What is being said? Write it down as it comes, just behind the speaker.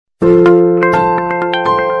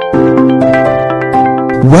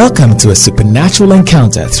Welcome to a supernatural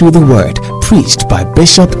encounter through the Word, preached by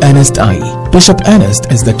Bishop Ernest Ayi. Bishop Ernest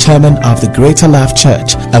is the chairman of the Greater Life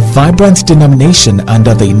Church, a vibrant denomination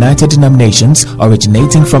under the United Denominations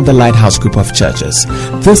originating from the Lighthouse Group of Churches.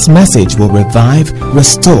 This message will revive,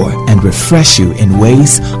 restore, and refresh you in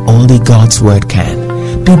ways only God's Word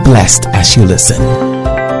can. Be blessed as you listen.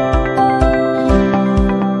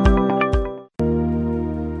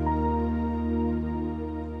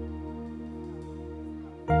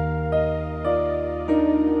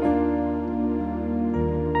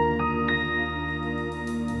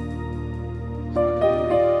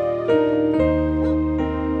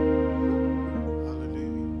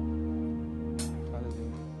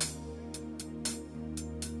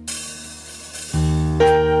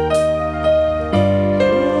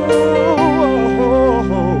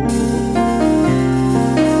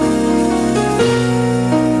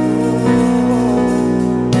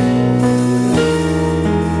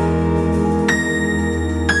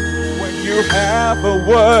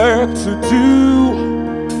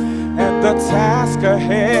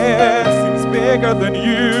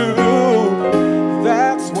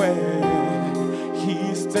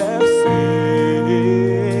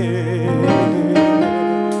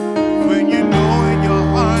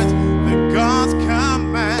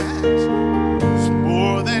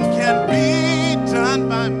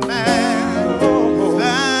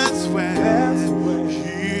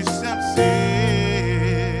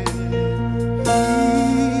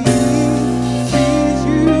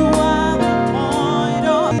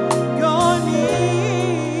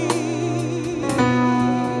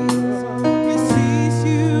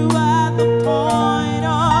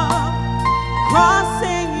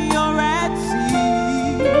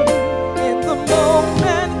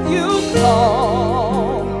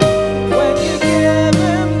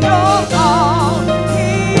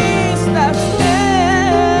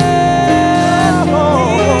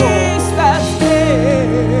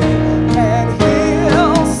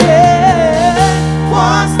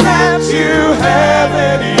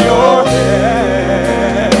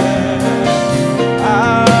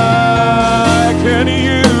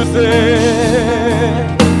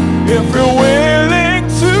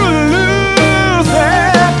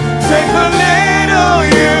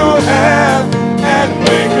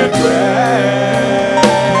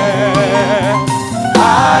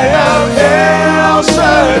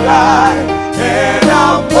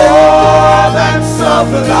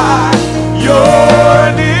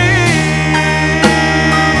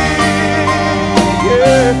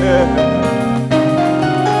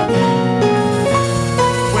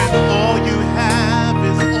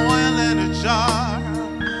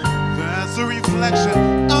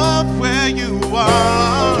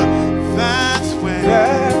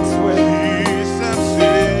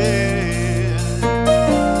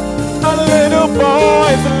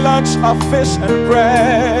 Of fish and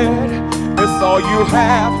bread is all you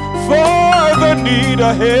have for the need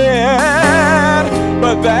ahead.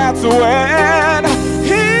 But that's when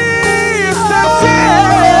he steps in.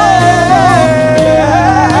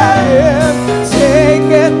 Take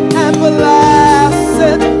it and bless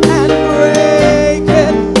it and break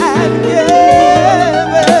it and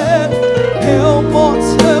give it. He'll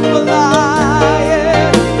multiply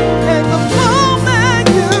it in the moment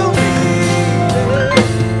you need it.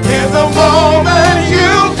 In the moment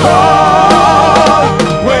you call,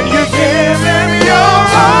 when you give him your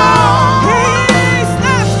all, he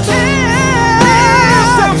steps in.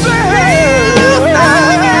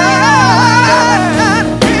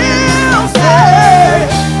 He'll say,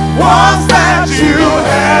 what's that you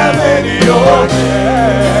have in your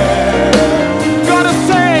hand? Gotta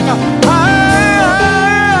sing, I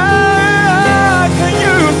can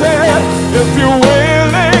use it if you're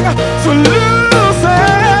willing to lose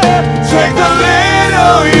it. Take the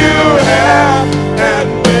little you have and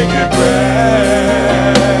make it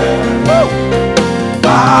grand. I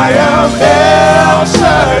am El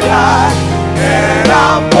Shaddai, and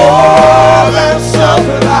I'm more than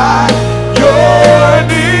supply your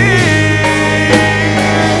need.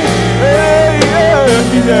 Hey,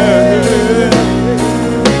 yeah, yeah.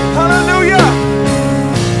 Hallelujah.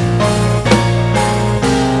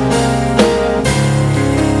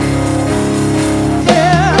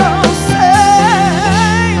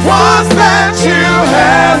 What's that you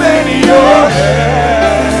have in your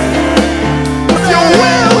hand? If you're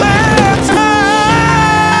willing to,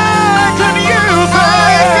 I can use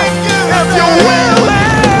it. If you're willing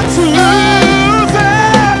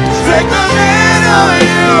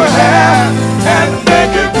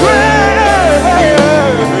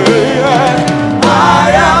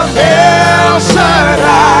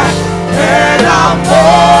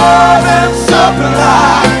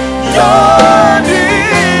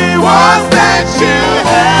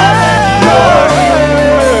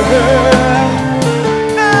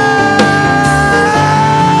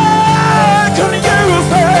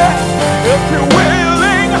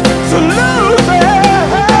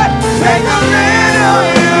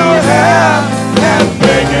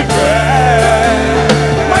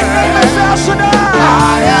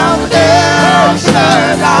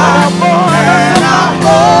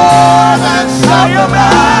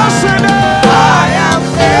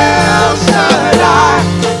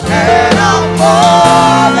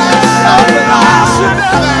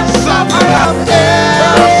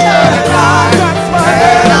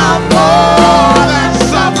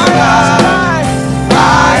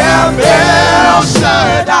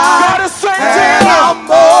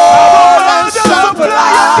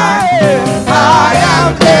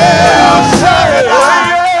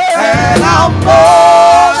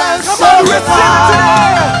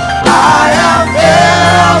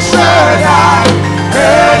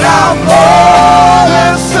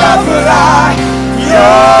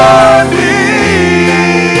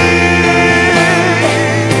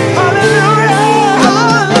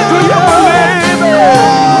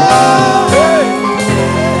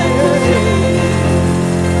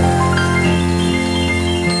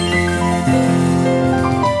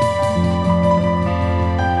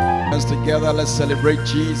together. Let's celebrate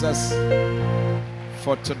Jesus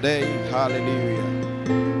for today. Hallelujah.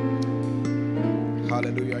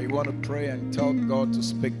 Hallelujah. You want to pray and tell God to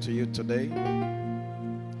speak to you today?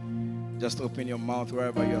 Just open your mouth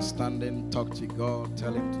wherever you're standing. Talk to God.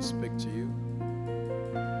 Tell Him to speak to you.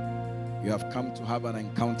 You have come to have an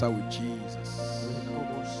encounter with Jesus.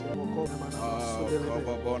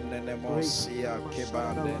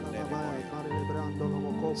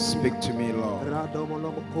 Speak to me, Lord.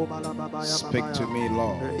 Speak to me,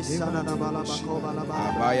 Lord.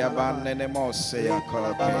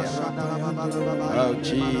 Oh,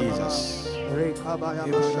 Jesus.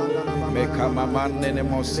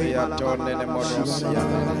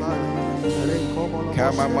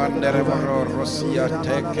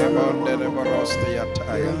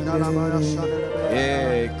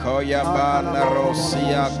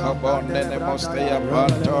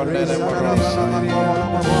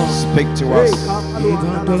 Speak to us.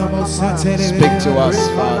 Speak to us,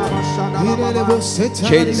 Father.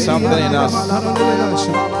 Change something in us.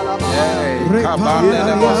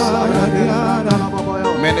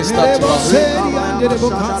 Minister to us.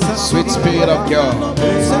 Sweet Spirit of God.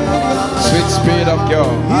 Sweet Spirit of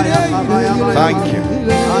God. Thank you.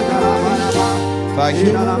 Thank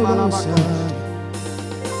you.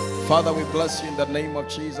 Father, we bless you in the name of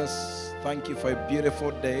Jesus. Thank you for a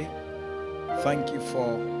beautiful day. Thank you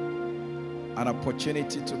for an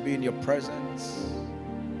opportunity to be in your presence.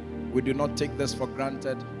 We do not take this for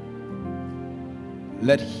granted.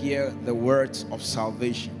 Let's hear the words of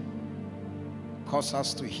salvation. Cause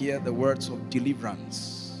us to hear the words of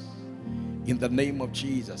deliverance. In the name of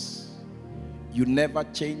Jesus. You never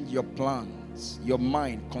change your plans, your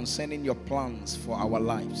mind concerning your plans for our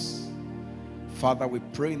lives. Father, we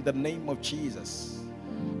pray in the name of Jesus,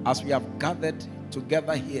 as we have gathered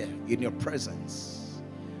together here in your presence,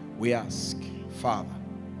 we ask, Father,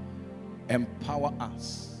 empower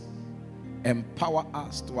us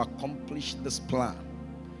to accomplish this plan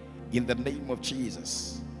in the name of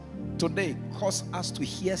Jesus. Today, cause us to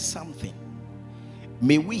hear something.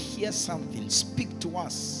 May we hear something. Speak to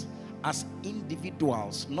us as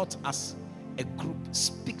individuals, not as a group.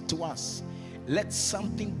 Speak to us. Let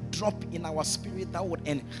something drop in our spirit that would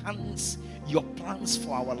enhance your plans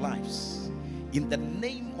for our lives. In the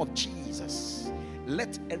name of Jesus,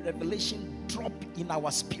 let a revelation drop in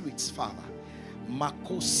our spirits, Father.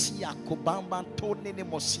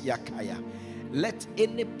 Let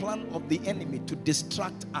any plan of the enemy to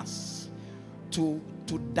distract us, to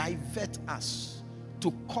divert us,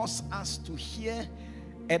 to cause us to hear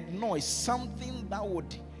a noise, something that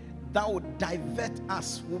would divert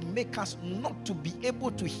us, will make us not to be able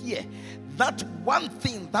to hear that one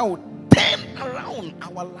thing that would turn around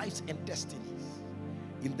our lives and destinies.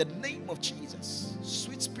 In the name of Jesus,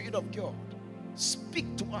 sweet Spirit of God,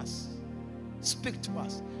 speak to us. Speak to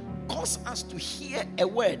us. Cause us to hear a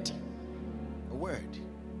word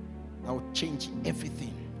that will change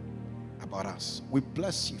everything about us. We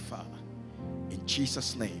bless you, Father, in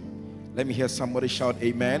Jesus' name. Let me hear somebody shout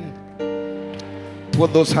amen.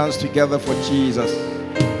 Put those hands together for Jesus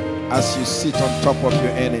as you sit on top of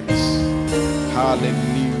your enemies.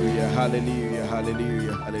 Hallelujah, hallelujah,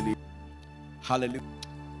 hallelujah, hallelujah. Hallelujah.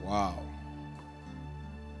 Wow.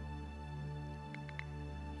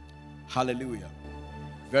 Hallelujah.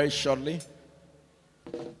 Very shortly,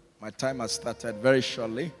 my time has started. Very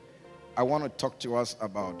shortly, I want to talk to us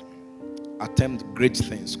about attempt great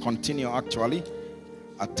things. Continue, actually.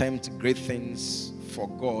 Attempt great things for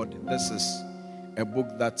God. This is a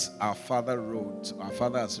book that our father wrote, our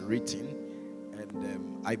father has written,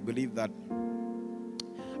 and I believe that,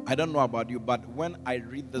 I don't know about you, but when I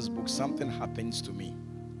read this book, something happens to me.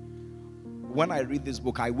 When I read this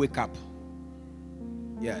book, I wake up.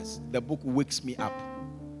 Yes, the book wakes me up.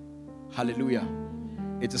 Hallelujah.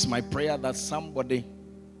 It is my prayer that somebody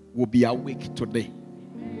will be awake today.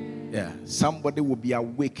 Yeah, somebody will be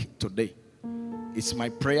awake today. It's my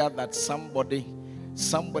prayer that somebody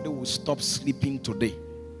will stop sleeping today.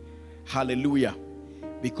 Hallelujah.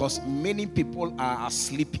 Because many people are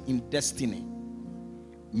asleep in destiny.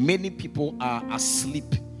 Many people are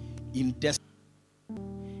asleep in destiny.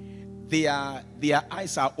 Their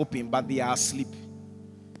eyes are open, but they are asleep.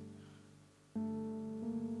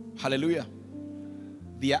 Hallelujah.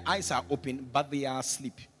 Their eyes are open, but they are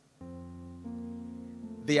asleep.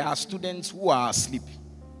 There are students who are asleep.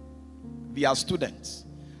 They are students,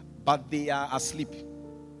 but they are asleep.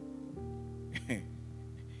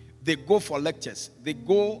 They go for lectures. They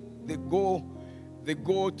go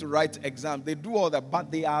to write exams. They do all that,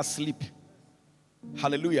 but they are asleep.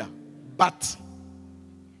 Hallelujah. But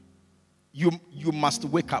you must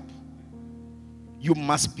wake up. You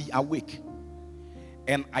must be awake.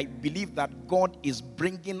 And I believe that God is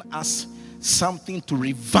bringing us something to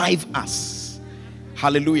revive us.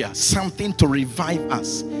 Hallelujah. Something to revive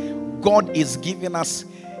us. God is giving us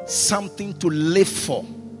something to live for.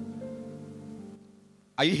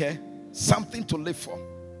 Are you here? Something to live for.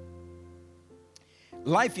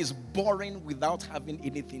 Life is boring without having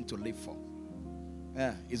anything to live for.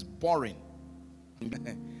 Yeah, it's boring.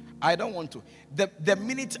 I don't want to. The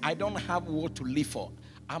minute I don't have what to live for,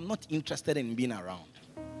 I'm not interested in being around.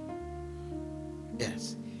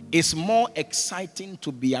 Yes. It's more exciting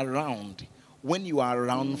to be around when you are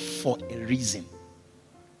around for a reason.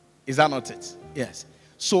 Is that not it? Yes.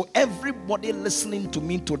 So everybody listening to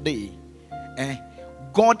me today,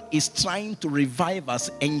 God is trying to revive us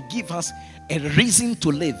and give us a reason to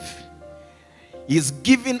live. He's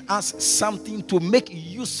giving us something to make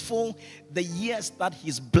useful the years that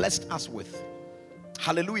He's blessed us with.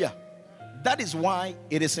 Hallelujah. That is why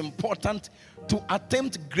it is important to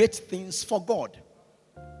attempt great things for God.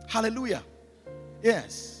 Hallelujah.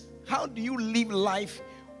 Yes. How do you live life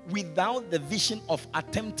without the vision of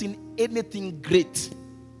attempting anything great?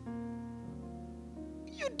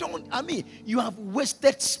 You don't, you have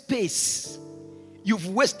wasted space. You've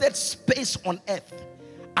wasted space on earth.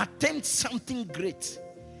 Attempt something great.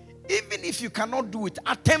 Even if you cannot do it,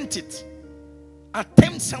 attempt it.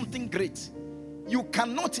 Attempt something great. You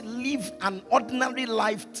cannot live an ordinary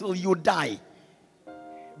life till you die.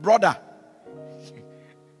 Brother,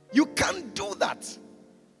 you can't do that.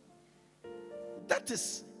 That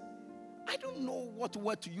is, I don't know what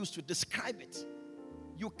word to use to describe it.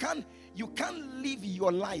 You can't live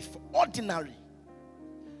your life ordinary.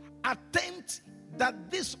 Attempt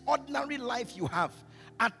that this ordinary life you have,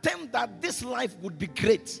 attempt that this life would be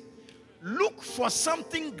great. Look for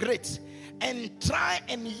something great and try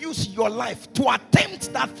and use your life to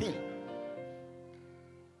attempt that thing.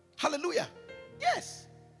 Hallelujah. Yes.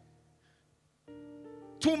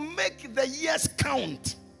 To make the years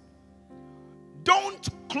count. Don't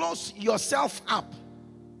close yourself up.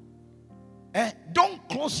 Don't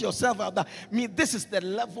close yourself up. This is the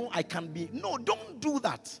level I can be. No, don't do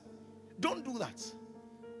that. Don't do that.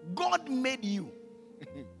 God made you.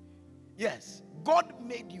 Yes, God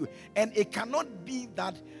made you. And it cannot be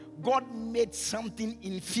that God made something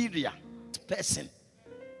inferior person.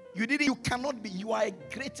 You cannot be. You are a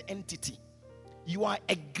great entity. You are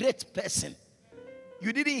a great person.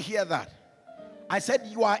 You didn't hear that. I said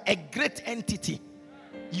you are a great entity.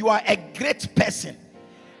 You are a great person.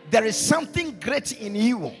 There is something great in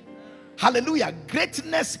you. Hallelujah.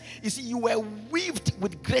 Greatness is, you were weaved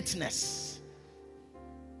with greatness.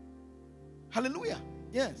 Hallelujah.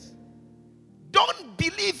 Yes. Don't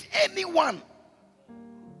believe anyone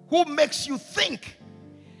who makes you think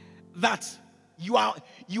that you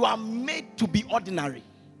are made to be ordinary.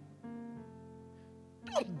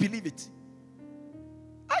 Don't believe it.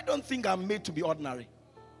 I don't think I'm made to be ordinary.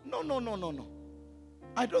 No.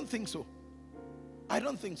 I don't think so. I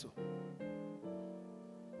don't think so.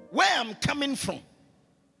 Where I'm coming from,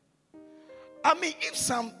 if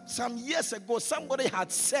some years ago somebody had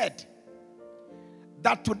said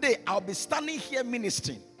that today I'll be standing here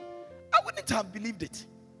ministering, I wouldn't have believed it.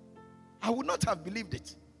 I would not have believed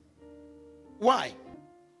it. Why?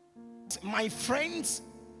 My friends,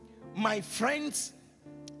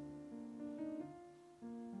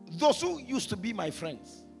 those who used to be my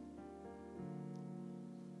friends,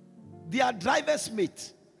 they are driver's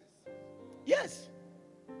mate. Yes.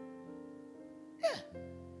 Yeah.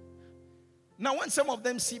 Now when some of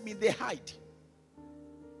them see me, they hide.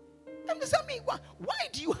 And they say, why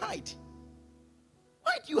do you hide?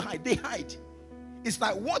 Why do you hide? They hide. It's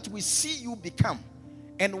like what we see you become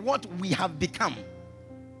and what we have become.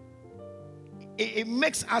 It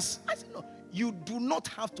makes us, I say, no, you do not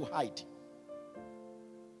have to hide.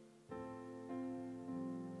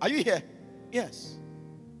 Are you here? Yes.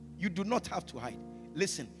 You do not have to hide.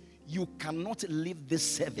 Listen, you cannot leave this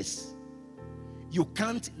service. You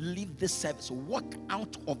can't leave this service. Walk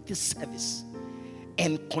out of this service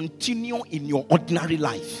and continue in your ordinary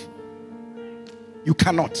life. You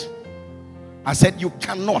cannot. I said you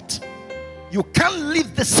cannot. You can't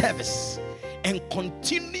leave the service and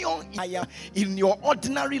continue in your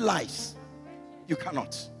ordinary lives. You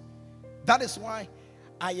cannot. That is why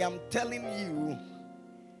I am telling you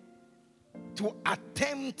to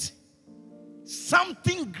attempt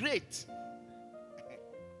something great.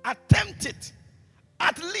 Attempt it.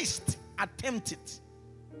 At least attempt it.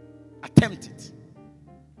 Attempt it.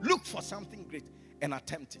 Look for something great and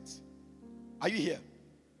attempt it. Are you here?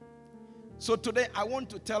 So today I want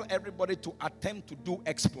to tell everybody to attempt to do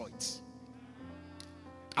exploits.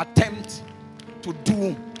 Attempt to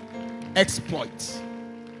do exploits.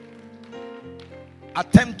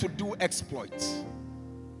 Attempt to do exploits.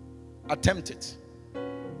 Attempt it.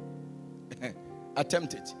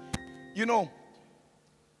 Attempt it. You know,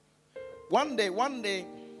 one day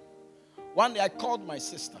I called my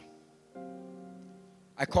sister.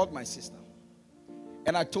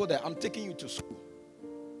 And I told her, I'm taking you to school.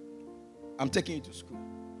 I'm taking you to school.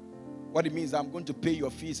 What it means, I'm going to pay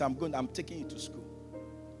your fees. I'm taking you to school.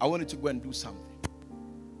 I want you to go and do something.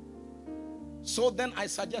 So then I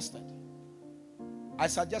suggested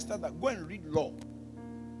that go and read law.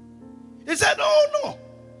 He said, no,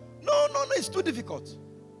 it's too difficult.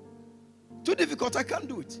 Too difficult, I can't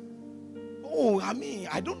do it. Oh,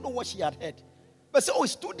 I don't know what she had heard. But say,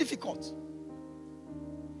 it's too difficult.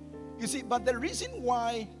 You see, but the reason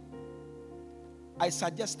why I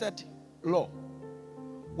suggested law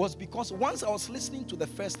was because once I was listening to the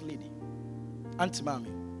First Lady, Auntie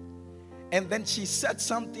Mami, and then she said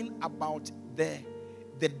something about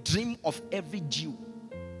the dream of every Jew.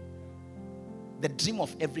 The dream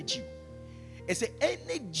of every Jew. It said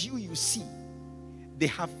any Jew you see, they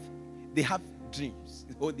have dreams.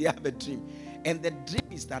 Or they have a dream. And the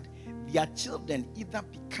dream is that their children either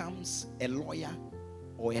becomes a lawyer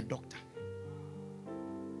or a doctor.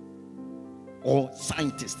 Or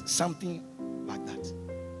scientist. Something like that.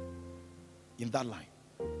 In that line.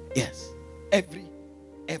 Yes. Every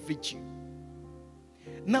Jew.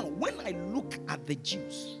 Now, when I look at the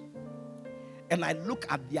Jews and I look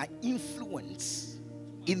at their influence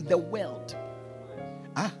in the world,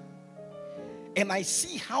 and I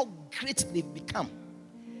see how great they've become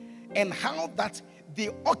and how that they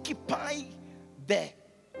occupy the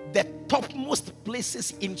topmost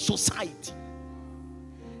places in society,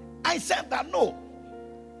 I said that no,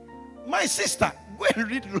 my sister, go and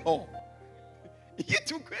read law. You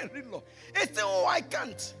too, go and read law. He said, I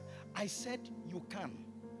can't. I said, you can.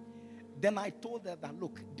 Then I told her that,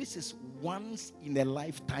 look, this is once in a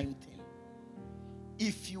lifetime thing.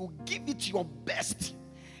 If you give it your best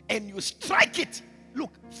and you strike it,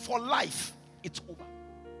 look, for life, it's over.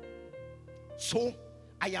 So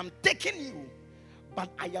I am taking you, but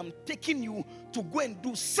I am taking you to go and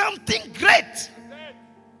do something great.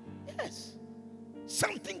 Yes,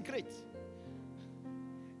 something great.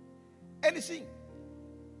 And you see,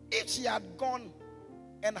 if she had gone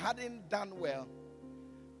and hadn't done well,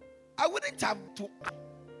 I wouldn't have to.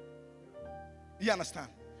 You understand?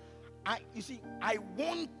 You see, I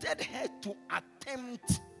wanted her to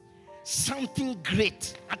attempt something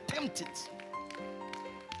great. Attempt it.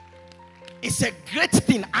 It's a great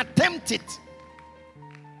thing. Attempt it.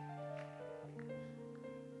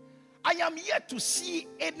 I am here to see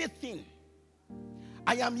anything.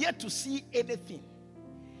 I am here to see anything.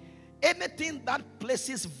 Anything that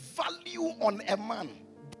places value on a man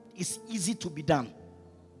is easy to be done.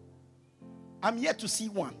 I'm here to see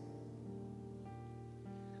one.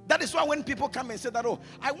 That is why when people come and say that,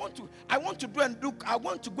 I want to go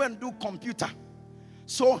and do computer.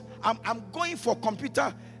 So I'm going for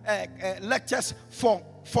computer lectures for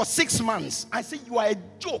 6 months. I say, you are a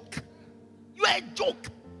joke. You are a joke.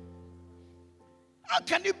 How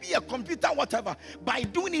can you be a computer whatever by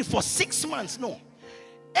doing it for 6 months? No.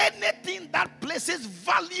 Anything that places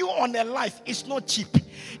value on a life is not cheap.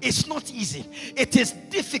 It's not easy. It is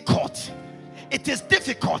difficult. It is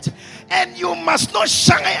difficult. And you must not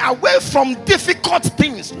shy away from difficult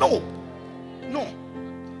things. No. No.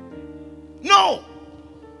 No.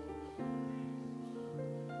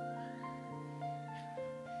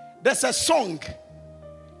 There's a song.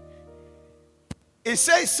 It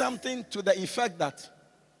says something to the effect that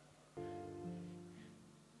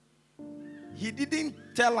he didn't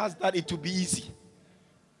tell us that it would be easy.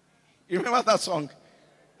 You remember that song?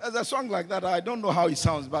 There's a song like that. I don't know how it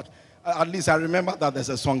sounds, but at least I remember that there's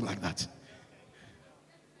a song like that.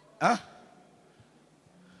 Huh?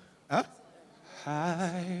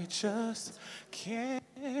 I just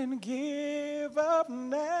can't give up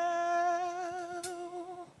now.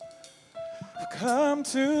 I've come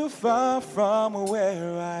too far from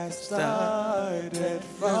where I started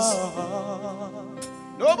from.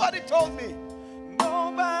 Nobody told me.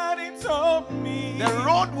 Nobody told me the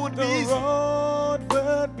road would be easy. The road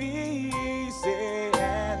would be easy,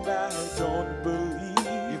 and I don't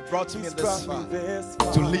believe you brought me this far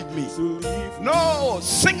to to lead me. No,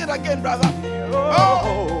 sing it again, brother.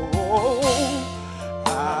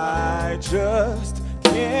 I just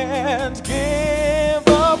can't give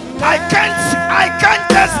up now. I can't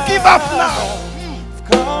just give up now. I've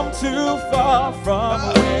come too far from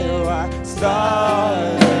where I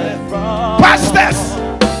started from.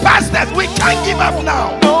 Pastors, we can't give up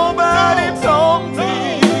now. Nobody told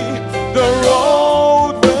me the road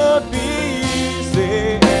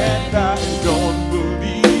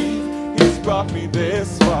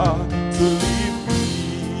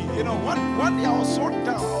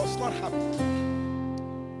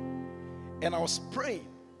And I was praying.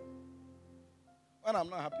 When I'm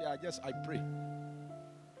not happy, I pray.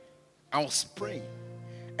 I was praying.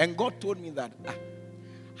 And God told me that,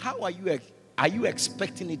 how are you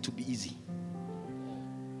expecting it to be easy?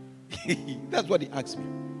 That's what he asked me.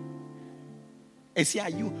 And see,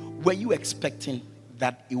 were you expecting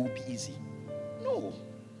that it would be easy? No.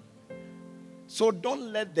 So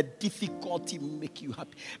don't let the difficulty make you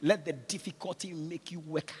happy. Let the difficulty make you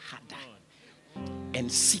work harder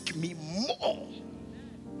and seek me more.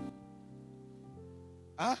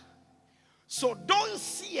 Huh? So don't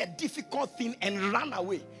see a difficult thing and run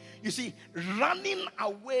away. You see, running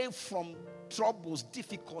away from troubles,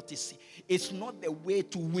 difficulties, it's not the way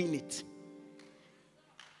to win it.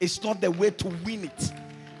 It's not the way to win it.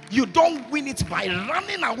 You don't win it by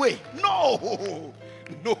running away. No.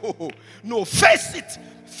 No. Face it.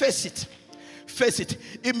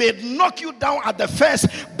 It may knock you down at the first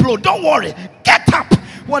blow. Don't worry. Get up.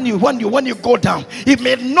 When you go down, it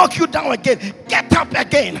may knock you down again. Get up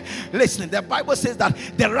again. Listen, the Bible says that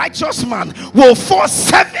the righteous man will fall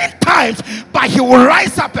 7 times, but he will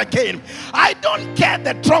rise up again. I don't care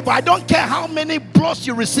the trouble. I don't care how many blows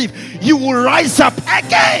you receive. You will rise up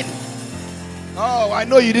again. Oh, I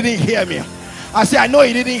know you didn't hear me. I say, I know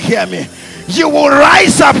you didn't hear me. You will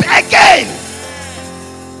rise up again.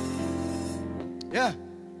 Yeah.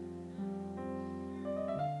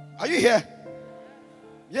 Are you here?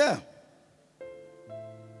 Yeah.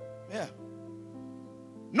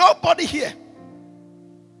 Nobody here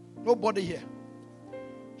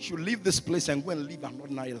should leave this place and go and live an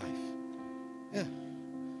ordinary life. Yeah.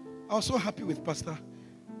 I was so happy with Pastor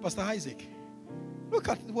Isaac. Look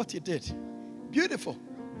at what he did. Beautiful.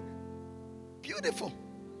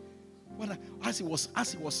 As he was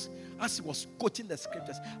quoting the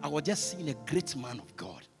scriptures, I was just seeing a great man of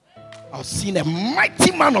God. I was seeing a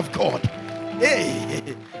mighty man of God.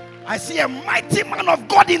 Hey, I see a mighty man of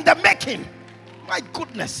God in the making. My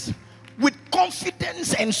goodness. With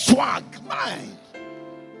confidence and swag. Mine.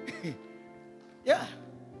 Yeah.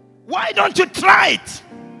 Why don't you try it?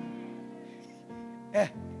 Yeah.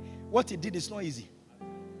 What he did is not easy.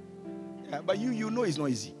 Yeah, but you know it's not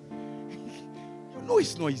easy. You know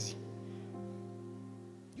it's not easy.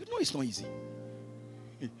 You know it's not easy.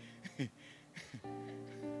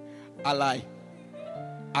 I lie.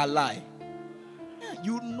 Yeah,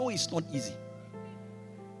 you know it's not easy.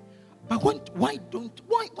 But why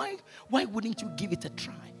wouldn't you give it a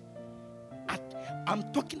try?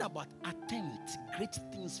 I'm talking about attempt great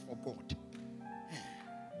things for God.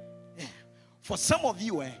 Yeah. For some of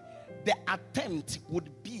you, the attempt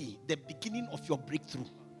would be the beginning of your breakthrough.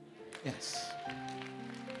 Yes.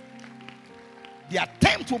 The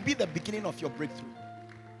attempt will be the beginning of your breakthrough.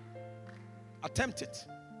 Attempt it.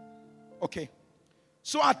 Okay.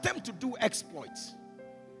 So attempt to do exploits.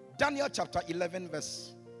 Daniel chapter 11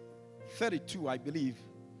 verse 32, I believe.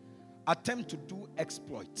 Attempt to do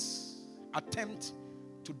exploits. Attempt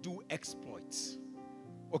to do exploits.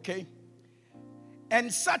 Okay.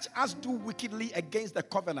 And such as do wickedly against the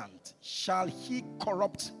covenant shall he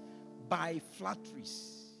corrupt by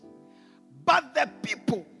flatteries. But the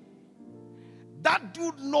people that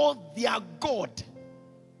do know their God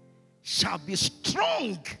shall be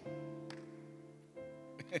strong.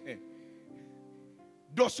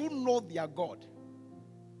 Those who know their God,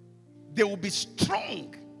 they will be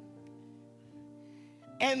strong.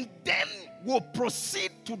 And then will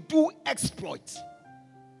proceed to do exploits.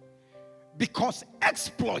 Because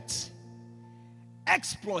exploits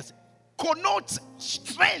connote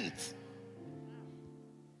strength.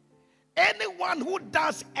 Anyone who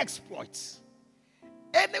does exploits,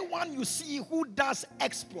 anyone you see who does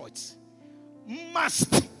exploits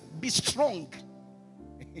must be strong.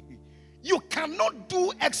 You cannot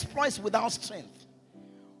do exploits without strength.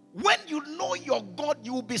 When you know your God,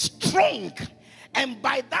 you will be strong. And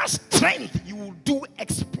by that strength, you will do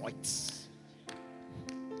exploits.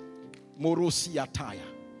 Morosi Ataya.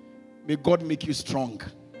 May God make you strong.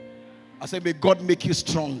 I say, may God make you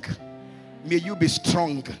strong. May you be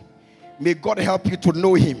strong. May God help you to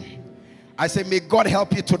know Him. I say, may God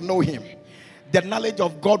help you to know Him. The knowledge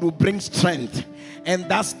of God will bring strength. And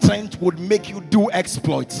that strength would make you do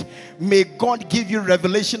exploits. May God give you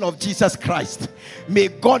revelation of Jesus Christ. May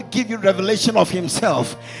God give you revelation of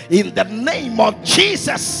Himself. In the name of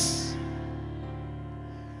Jesus.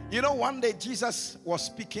 You know, one day Jesus was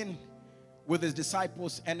speaking with His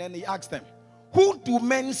disciples, and then He asked them, who do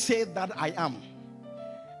men say that I am?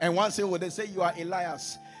 And one said, well, they say you are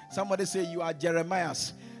Elias. Somebody say you are Jeremiah.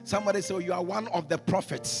 Somebody say you are one of the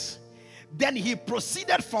prophets. Then he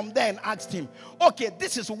proceeded from there and asked him, okay,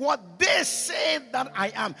 this is what they say that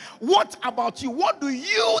I am. What about you? What do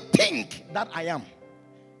you think that I am?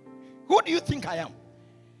 Who do you think I am?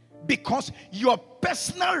 Because your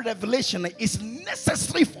personal revelation is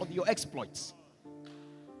necessary for your exploits.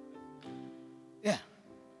 Yeah.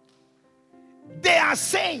 They are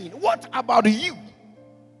saying, what about you?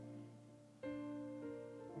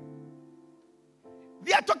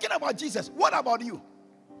 They are talking about Jesus. What about you?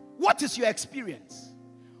 What is your experience?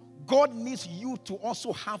 God needs you to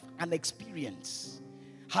also have an experience.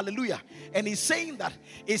 Hallelujah. And he's saying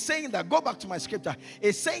that, go back to my scripture.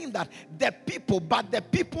 He's saying that the people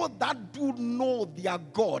that do know their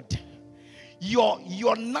God,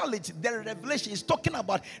 your knowledge, the revelation, is talking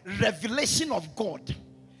about revelation of God.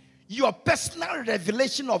 Your personal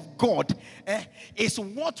revelation of God is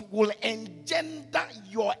what will engender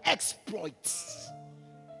your exploits.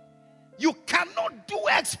 You cannot do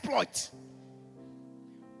exploits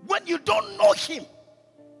when you don't know him.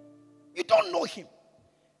 You don't know him.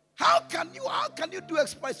 How can you do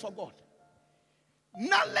exploits for God?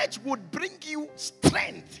 Knowledge would bring you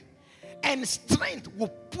strength, and strength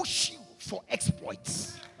will push you for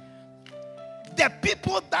exploits. The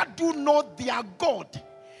people that do know their God,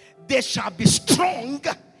 they shall be strong,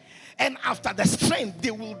 and after the strength,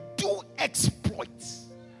 they will do exploits.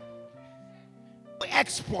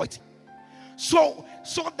 Exploit. So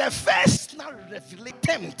the first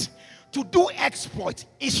attempt to do exploit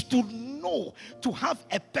is to know, to have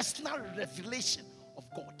a personal revelation of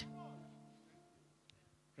God.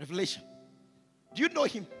 Revelation. Do you know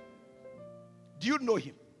him? Do you know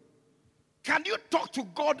him? Can you talk to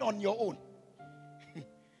God on your own?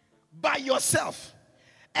 By yourself?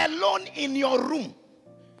 Alone in your room?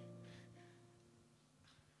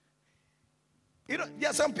 You know, there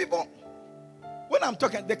are some people, when I'm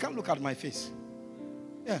talking, they can't look at my face.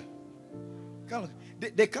 Yeah.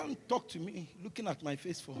 They can't talk to me looking at my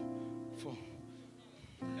face for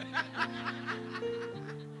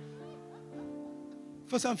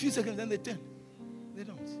some few seconds, then they turn. They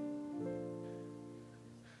don't.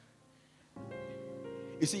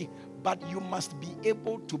 You see, but you must be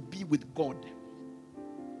able to be with God.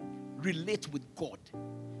 Relate with God.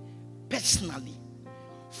 Personally.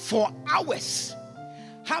 For hours.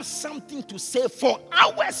 Have something to say for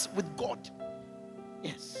hours with God.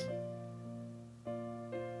 Yes.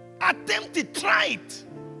 Attempt it, try it.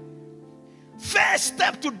 First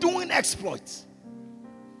step to doing exploits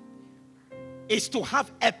is to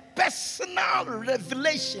have a personal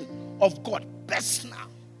revelation of God. Personal.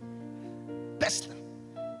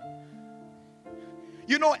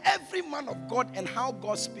 You know, every man of God and how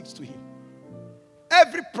God speaks to him.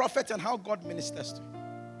 Every prophet and how God ministers to him.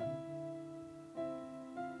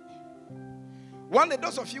 One day,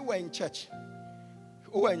 those of you who were in church,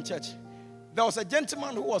 there was a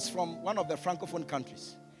gentleman who was from one of the Francophone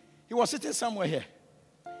countries. He was sitting somewhere here.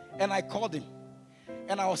 And I called him.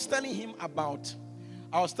 And I was telling him about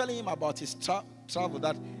his travel,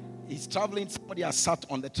 that he's traveling. Somebody has sat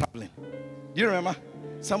on the traveling. Do you remember?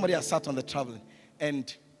 Somebody has sat on the traveling.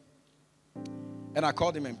 And I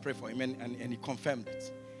called him and prayed for him, and he confirmed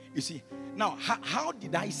it. You see, now, how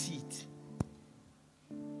did I see it?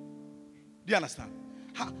 Do you understand?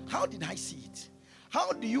 How did I see it?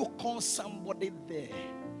 How do you call somebody there?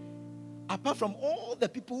 Apart from all the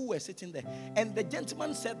people who were sitting there. And the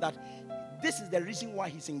gentleman said that this is the reason why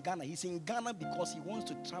he's in Ghana. He's in Ghana because he wants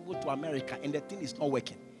to travel to America and the thing is not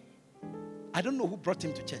working. I don't know who brought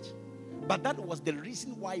him to church. But that was the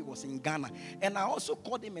reason why he was in Ghana. And I also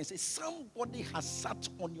called him and said, somebody has sat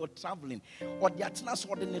on your traveling. Or the Atnas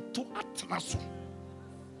or the Neto Atnaso.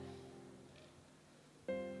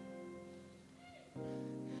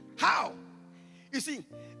 How? You see,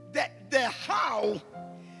 the how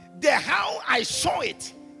I saw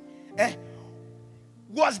it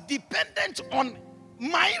was dependent on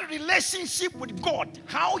my relationship with God.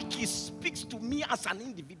 How he speaks to me as an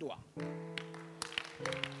individual.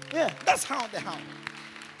 Yeah, that's how.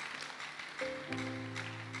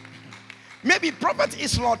 Maybe Prophet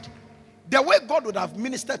Islot, the way God would have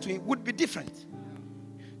ministered to him would be different.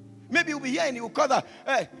 Maybe he'll be here and he will call that,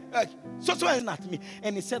 so at me.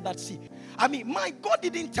 And he said that, see, I mean, my God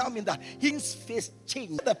didn't tell me that his face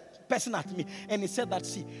changed. The person at me. And he said that,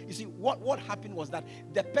 see, you see, what happened was that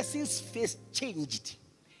the person's face changed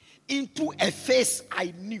into a face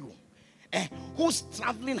I knew, whose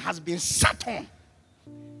traveling has been sat on.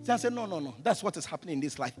 So I said, no. That's what is happening in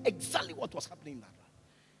this life. Exactly what was happening in that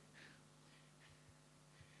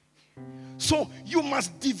life. So you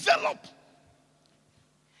must develop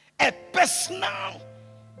a personal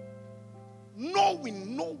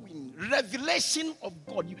knowing, revelation of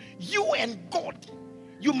God. You and God,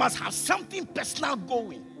 you must have something personal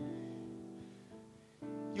going.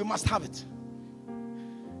 You must have it.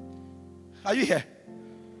 Are you here?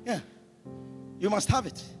 Yeah. You must have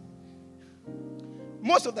it.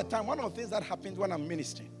 Most of the time, one of the things that happens when I'm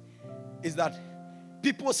ministering is that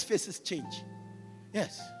people's faces change.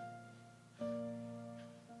 Yes.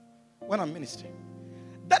 When I'm ministering.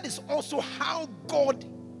 That is also how God,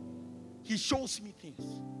 He shows me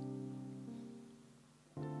things.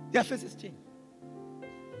 Their faces change.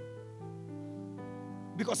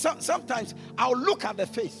 Because sometimes I'll look at the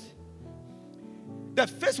face. The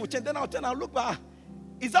face will change. Then I'll look back.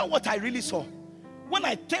 Is that what I really saw? When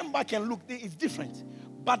I turn back and look, it's different.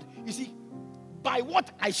 But you see, by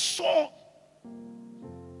what I saw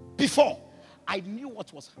before, I knew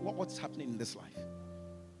what's happening in this life.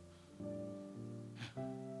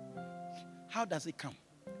 How does it come?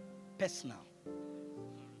 Personal.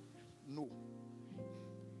 No.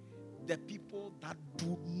 The people that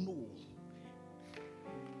do know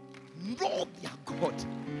their God.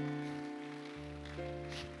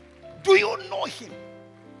 Do you know Him?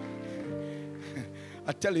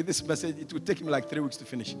 I tell you this message, it will take him like 3 weeks to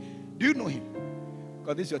finish. Do you know Him?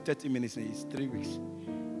 Because this is your 30 minutes and it's 3 weeks.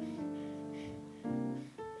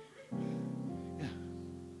 Yeah.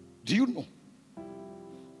 Do you know?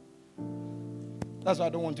 That's why I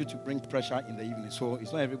don't want you to bring pressure in the evening. So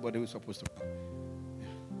it's not everybody who's supposed to come. Yeah.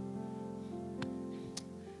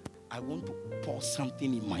 I want to pour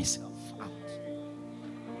something in myself out.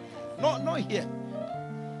 Not here.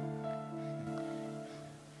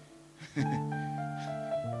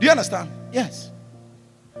 Do you understand? Yes.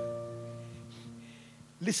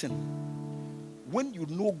 Listen, when you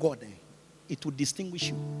know God, it will distinguish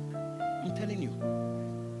you. I'm telling you.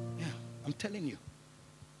 Yeah, I'm telling you.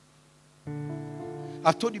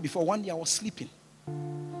 I've told you before, one day I was sleeping.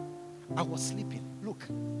 Look.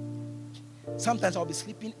 Sometimes I'll be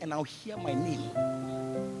sleeping and I'll hear my name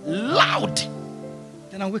loud.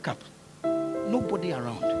 Then I wake up. Nobody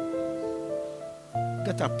around.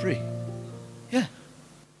 Get up, pray. Yeah.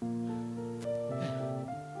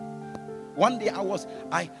 One day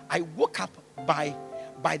I woke up by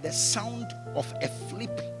the sound of a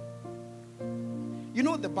flip. You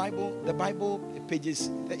know the Bible pages,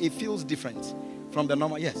 it feels different from the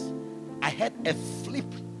normal. Yes. I heard a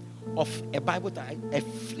flip of a Bible, a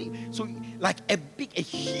flip. So like a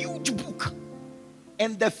huge book.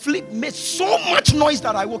 And the flip made so much noise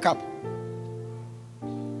that I woke up.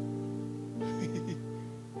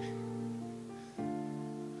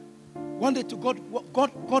 One day God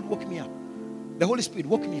woke me up. The Holy Spirit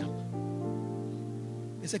woke me up.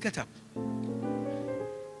 He said, get up.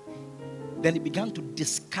 Then he began to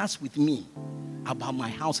discuss with me about my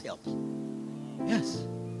house help. Yes.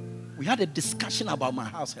 We had a discussion about my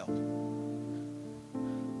house help.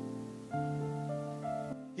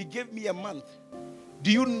 He gave me a month.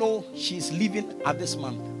 Do you know she's leaving at this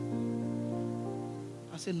month?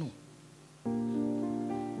 I said, no.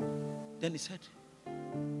 Then he said,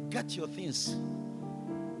 get your things.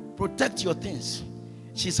 Protect your things.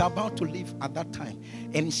 She's about to leave at that time.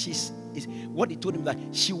 And what he told him, that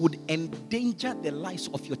she would endanger the lives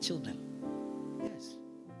of your children. Yes.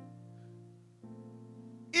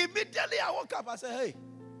 Immediately I woke up. I said, hey,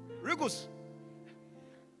 Rigus,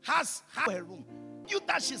 has her room. You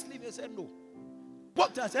that she's leaving? I said, no.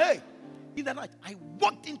 Walked in, I said, hey, in the night, I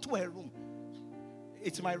walked into her room.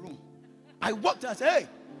 It's my room. I walked in, I said,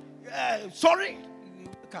 hey, sorry.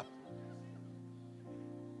 Wake up.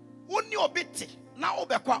 Uni obiti na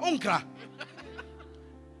obekwa onkra.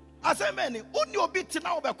 I said, man, uni obiti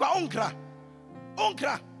na obekwa onkra.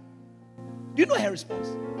 Onkra. Do you know her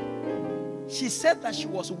response? She said that she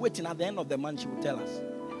was waiting at the end of the month she would tell us.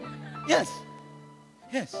 Yes.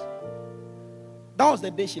 Yes. That was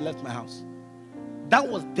the day she left my house. That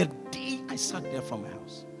was the day I sat there from my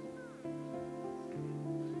house.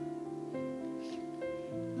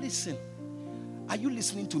 Listen. Are you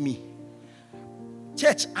listening to me?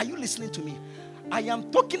 Church, are you listening to me? I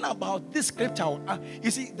am talking about this scripture.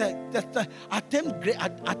 You see, the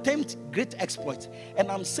attempt great exploits.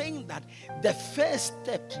 And I'm saying that the first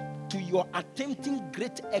step to your attempting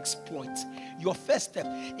great exploits, your first step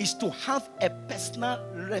is to have a personal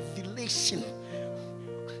revelation.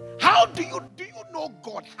 How do you know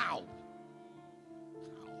God? How?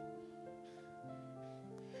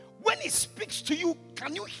 When He speaks to you,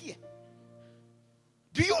 can you hear?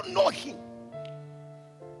 Do you know Him?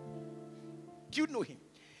 Do you know Him?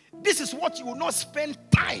 This is what you will not spend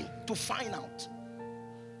time to find out.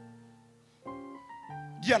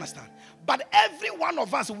 Do you understand? But every one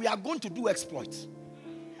of us, we are going to do exploits.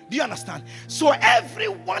 Do you understand? So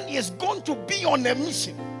everyone is going to be on a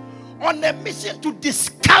mission to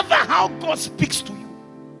discover how God speaks to you.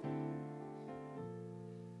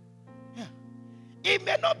 Yeah. It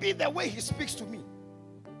may not be the way he speaks to me.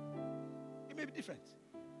 It may be different.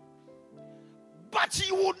 But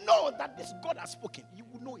you will know that this God has spoken. You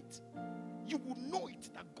will know it. You will know it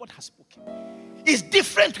that God has spoken. It's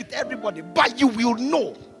different with everybody, but you will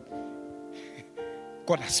know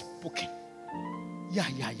God has spoken. You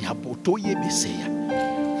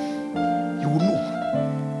will know.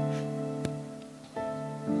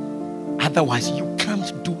 Otherwise, you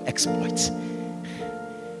can't do exploits.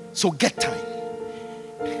 So get time.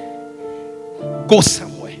 Go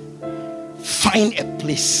somewhere. Find a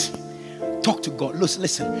place. Talk to God.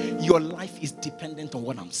 Listen, your life is dependent on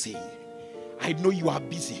what I'm saying. I know you are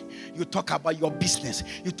busy. You talk about your business.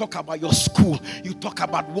 You talk about your school. You talk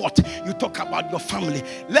about what? You talk about your family.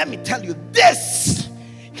 Let me tell you this.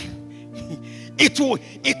 It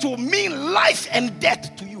will mean life and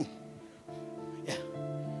death to you. Yeah.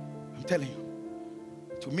 I'm telling you.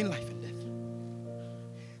 It will mean life and death.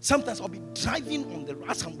 Sometimes I'll be driving on the road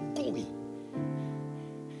as I'm going.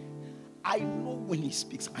 I know when he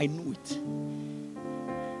speaks. I know it.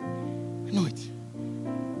 I know it.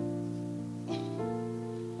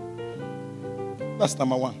 That's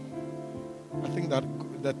number one. I think that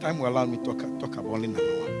the time will allow me to talk about only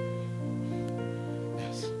number one.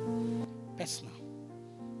 Yes. Personal.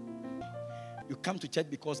 You come to church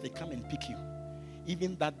because they come and pick you.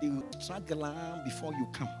 Even that they will struggle before you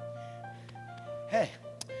come. Hey.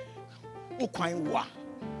 I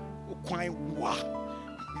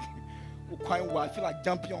feel like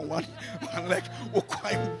jumping on one leg.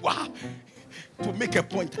 To make a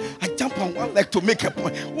point. I jump on one leg to make a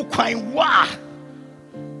point.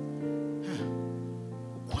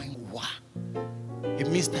 It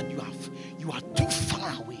means that you are too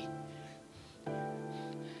far away.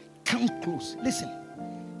 Come close. Listen.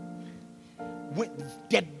 When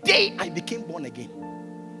the day I became born again,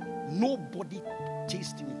 nobody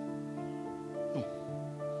chased me.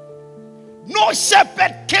 No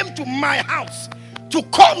shepherd came to my house to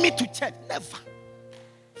call me to church. Never.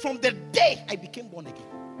 From the day I became born again,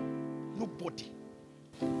 nobody.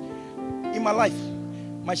 In my life,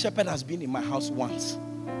 my shepherd has been in my house once.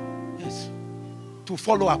 Yes. To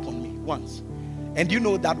follow up on me once. And you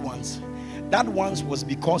know that once? That once was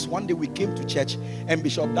because one day we came to church and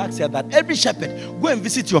Bishop Dag said that every shepherd, go and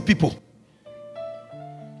visit your people.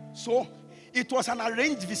 So it was an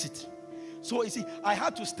arranged visit. So you see, I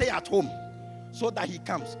had to stay at home so that he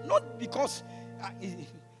comes. Not because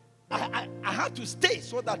I had to stay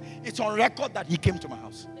so that it's on record that he came to my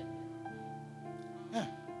house. Yeah.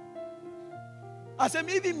 I said,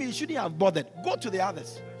 maybe me shouldn't have bothered. Go to the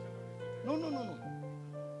others. No.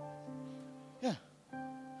 Yeah.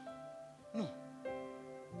 No.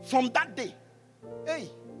 From that day, hey,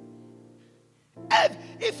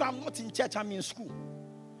 if I'm not in church, I'm in school.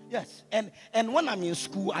 Yes. And when I'm in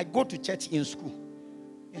school, I go to church in school.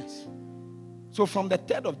 Yes. So from the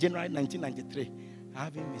 3rd of January 1993, I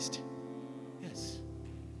haven't missed. Yes.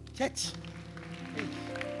 Church.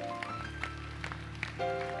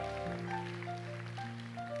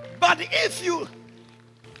 But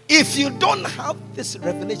if you don't have this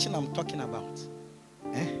revelation I'm talking about,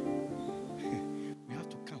 we have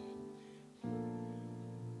to come.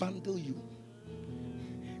 Bundle you.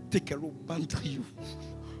 Take a rope, bundle you.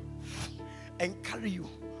 And carry you.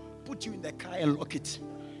 Put you in the car and lock it.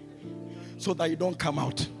 So that you don't come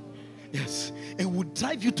out. Yes. And we'll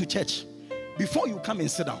drive you to church before you come and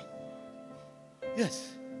sit down.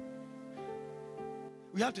 Yes.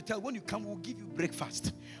 We have to tell when you come, we'll give you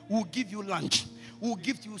breakfast. We'll give you lunch. We'll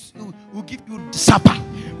give you supper.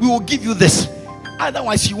 We will give you this.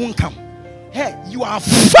 Otherwise, you won't come. Hey, you are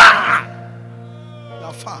far. You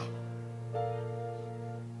are far.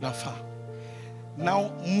 You are far.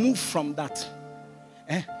 Now move from that.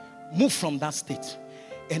 Move from that state.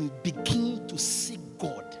 And begin to seek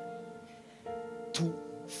God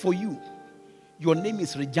for you. Your name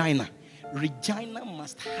is Regina. Regina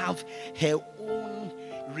must have her own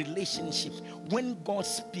relationships. When God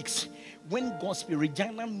speaks,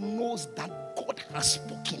 Regina knows that God has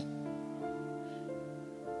spoken.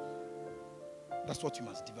 That's what you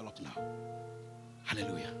must develop now.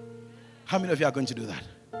 Hallelujah. How many of you are going to do that?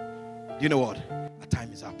 Do you know what? Our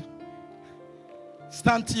time is up.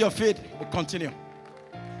 Stand to your feet. We'll continue.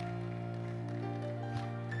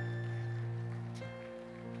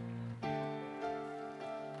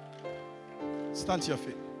 Stand to your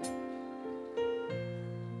feet.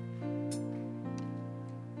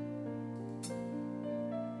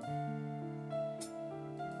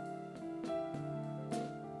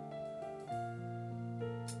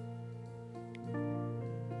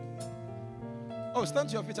 Oh, stand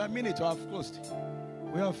to your feet. I mean it. I have closed.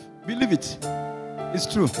 We have. Believe it. It's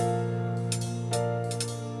true.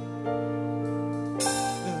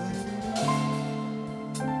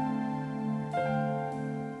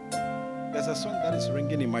 There's a song that is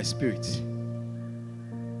ringing in my spirit.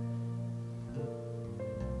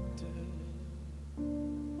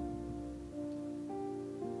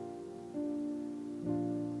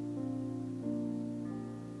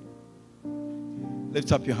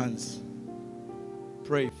 Lift up your hands.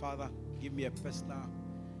 Pray, Father, give me a personal,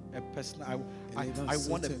 I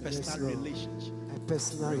want a personal relationship. A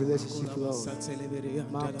personal relationship, Lord.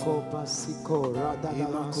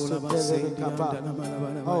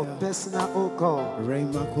 Oh, personal, oh God.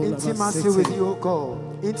 Intimacy with you, oh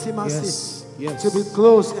God. Intimacy. Yes. To be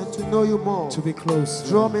close and to know you more. To be close.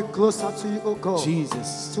 Draw me closer to you, oh God.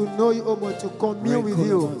 Jesus. To know you, oh God. To commune with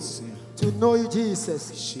you. To know you,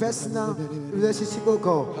 Jesus. Personal relationship, oh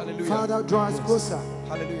God. Hallelujah. Father, draw us closer.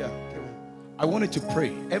 Hallelujah. I want you to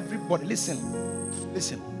pray. Everybody, listen.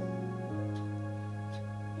 Listen.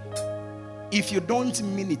 If you don't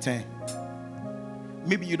mean it,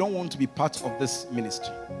 maybe you don't want to be part of this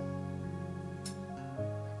ministry.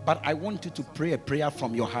 But I want you to pray a prayer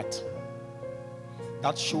from your heart.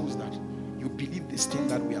 That shows that you believe this thing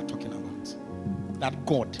that we are talking about. That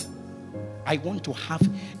God, I want to have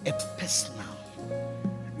a personal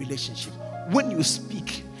relationship. When you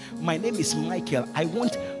speak, my name is Michael. I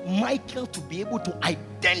want Michael to be able to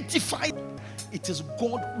identify it is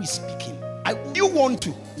God who is speaking. Do you want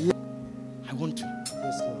to? Yeah. I want to.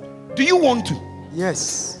 Yes, Lord. Do you want to?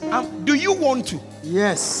 Yes. Do you want to?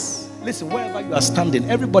 Yes. Listen, wherever you are standing,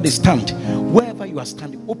 everybody stand. Wherever you are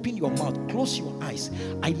standing, open your mouth, close your eyes.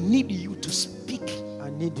 I need you to speak. I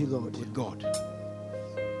need you, Lord. With God.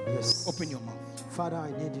 Yes. Open your mouth. Father,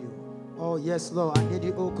 I need you. Oh, yes, Lord. I need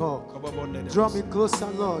you, oh God. Draw me closer,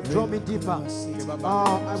 Lord. Draw me deeper.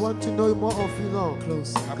 Oh, I want to know more of you, Lord.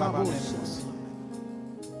 Close.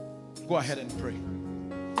 Go ahead and pray.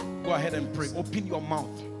 Go ahead and pray. Open your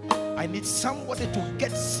mouth. I need somebody to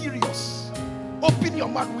get serious. Open your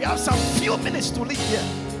mouth. We have some few minutes to leave here.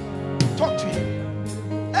 Talk to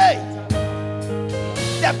him. Hey,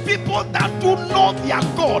 the people that do know their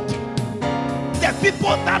God, the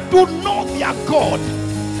people that do know their God,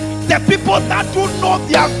 the people that do know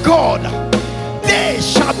their God, they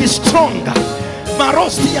shall be strong.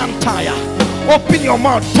 Marosti Antaya. Open your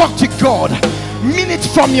mouth. Talk to God. Mean it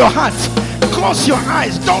from your heart. Close your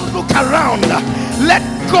eyes. Don't look around. Let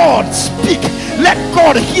God speak. Let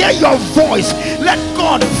God hear your voice. Let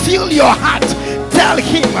God feel your heart. Tell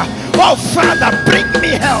him, oh Father, bring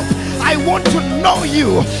me help. I want to know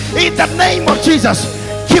you. In the name of Jesus.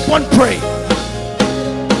 Keep on praying.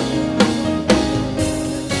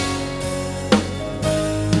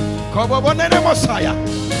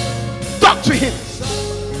 Talk to him.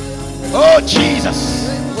 Oh Jesus.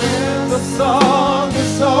 When the song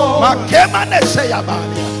is over,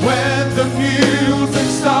 when the music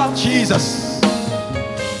stops, Jesus.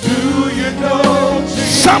 Do you know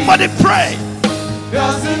Jesus? Somebody pray.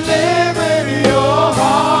 Doesn't live in your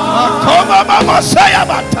heart.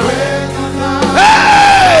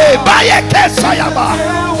 Hey, Bayekesayaba.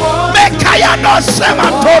 Mekayano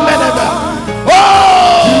Sematonebe.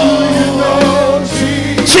 Oh,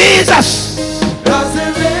 Jesus.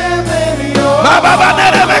 Doesn't live in your heart. Baba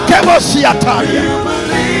Nerebe Kemosiataria. Do you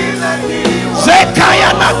believe that he was?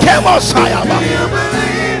 Zekayana Kemosayaba. Do you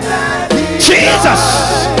believe that he Jesus.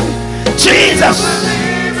 Jesus.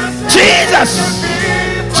 Jesus.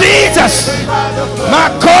 Jesus.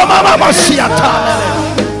 Makoma Mamosiatana.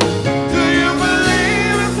 Do you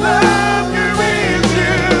believe his love can reach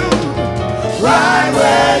you right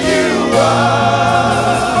where you are?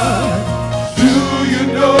 Do you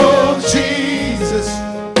know Jesus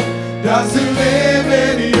doesn't live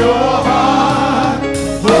in your heart?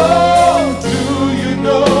 Oh, do you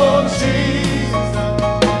know Jesus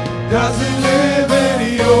doesn't live in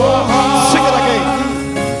your heart? Sing it again.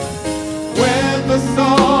 When the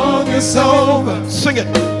song is over, Sing it.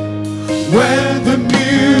 when the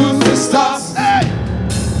music stops, Hey.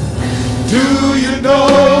 do you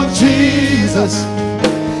know Jesus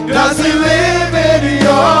doesn't live in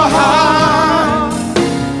your heart?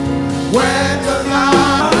 When the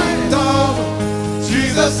night is over,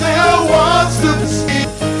 Jesus still wants to see.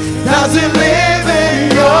 Doesn't live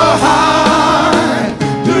in your heart.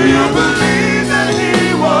 Do you believe that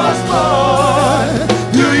he was born?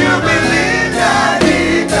 Do you believe that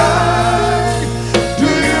he died? Do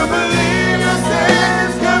you believe your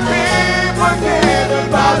sins can be forgiven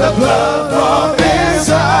by the blood from his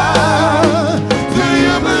son? Do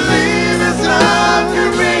you believe his love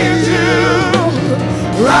can reach you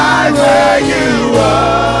right where you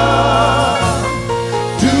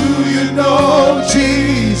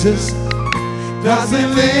Does it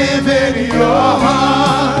live in your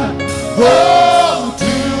heart? Oh,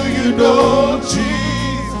 do you know Jesus?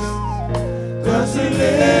 Does it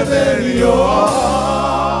live in your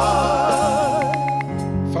heart?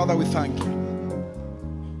 Father, we thank you.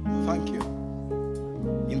 Thank you.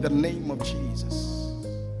 In the name of Jesus.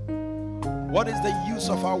 What is the use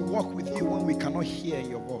of our walk with you when we cannot hear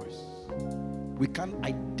your voice? We can't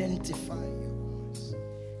identify your voice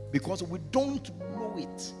because we don't know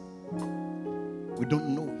it. We don't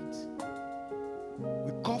know it.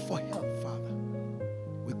 We call for help, Father.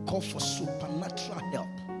 We call for supernatural help.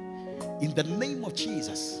 In the name of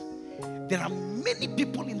Jesus. There are many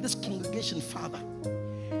people in this congregation, Father,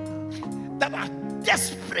 that are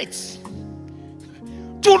desperate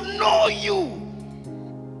to know you.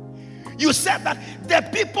 You said that the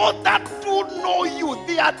people that do know you,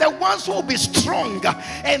 they are the ones who will be strong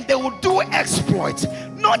and they will do exploits.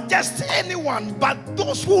 Not just anyone, but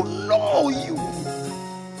those who know you.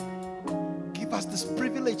 Give us this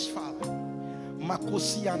privilege, Father.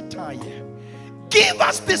 Makosi Antaya. Give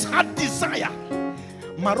us this heart desire.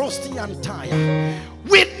 Marosti Antaya.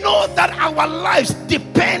 We know that our lives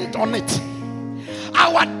depend on it.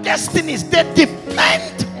 Our destinies, they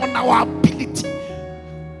depend on our ability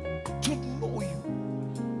to know you.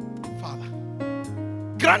 Father,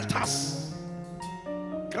 grant us.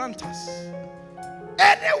 Grant us.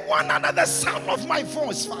 Anyone under the sound of my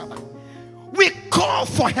voice, Father, we call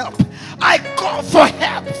for help. I call for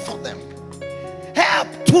help for them. Help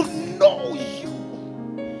to know you.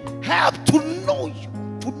 Help to know you.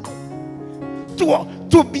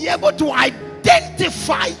 To be able to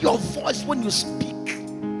identify your voice when you speak.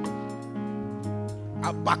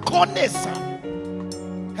 Abakonesa.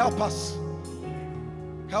 Help us.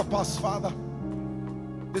 Help us, Father.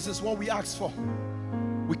 This is what we ask for.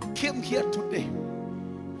 We came here today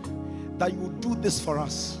that you do this for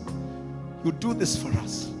us. You do this for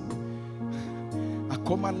us.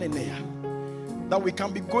 That we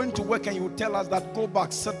can be going to work and you tell us that go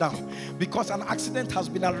back, sit down, because an accident has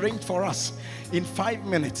been arranged for us in 5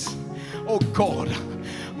 minutes. Oh God,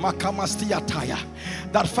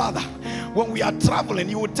 that Father, when we are traveling,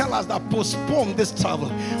 you will tell us that postpone this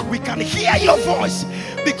travel. We can hear your voice,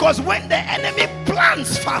 because when the enemy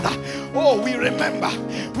plans, Father, oh, we remember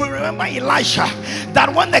Elisha,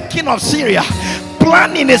 that when the king of Syria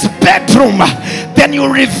planned in his bedroom, then you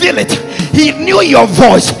reveal it. He knew your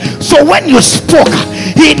voice. So when you spoke,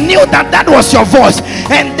 he knew that was your voice.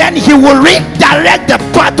 And then he will redirect the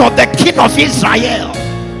path of the king of Israel.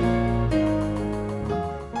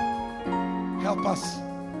 Help us.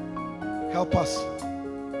 Help us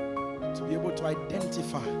to be able to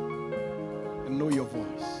identify and know your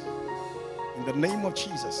voice. In the name of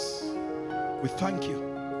Jesus, we thank you.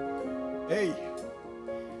 Hey,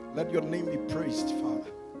 let your name be praised,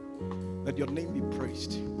 Father. Let your name be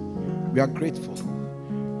praised. We are grateful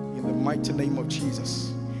in the mighty name of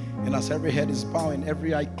Jesus. And as every head is bowed and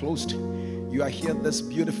every eye closed, you are here this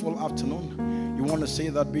beautiful afternoon. You want to say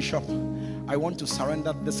that, Bishop, I want to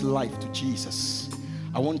surrender this life to Jesus.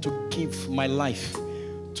 I want to give my life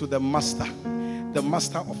to the Master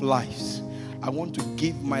of lives. I want to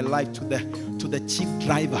give my life to the chief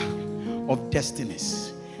driver of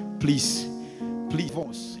destinies. Please,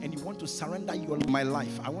 and you want to surrender my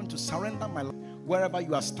life. I want to surrender my life. Wherever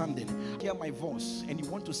you are standing, hear my voice, and you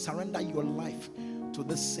want to surrender your life to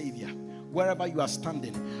this Savior. Wherever you are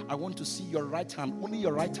standing, I want to see your right hand, only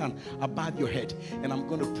your right hand above your head, and I'm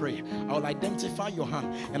going to pray. I will identify your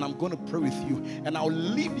hand, and I'm going to pray with you, and I'll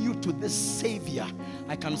lead you to this Savior.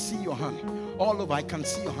 I can see your hand all over. I can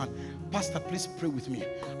see your hand. Pastor, please pray with me.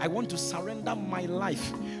 I want to surrender my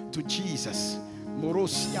life to Jesus.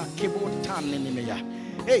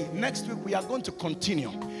 Hey, next week we are going to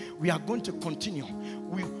continue. We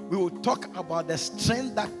will talk about the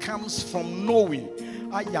strength that comes from knowing.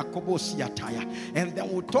 And then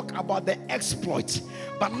we'll talk about the exploits.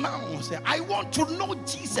 But now, I want to know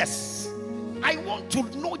Jesus. I want to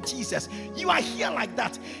know Jesus. You are here like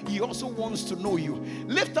that. He also wants to know you.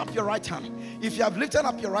 Lift up your right hand. If you have lifted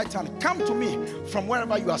up your right hand, come to me from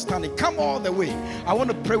wherever you are standing. Come all the way. I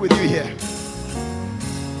want to pray with you here.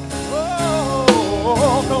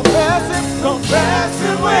 Confess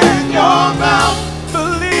it with your mouth.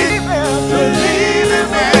 Believe it when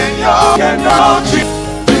you can know Jesus.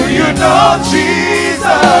 Do you know Jesus?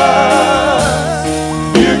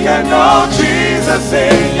 You can know Jesus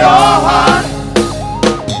in your heart.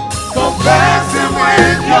 Confess it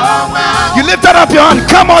with your mouth. You lifted up your hand.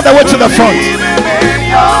 Come all the way to the front. Believe it in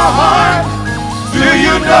your heart. Do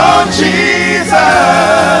you know Jesus?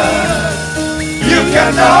 You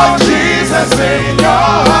can know Jesus in your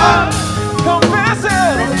heart. Confess it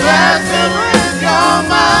with your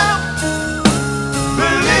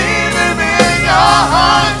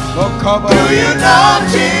Do you know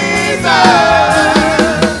Jesus?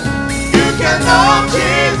 You can know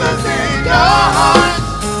Jesus in your heart.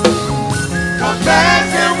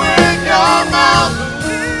 Confess Him with your mouth.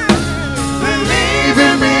 Believe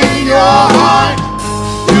Him in your heart.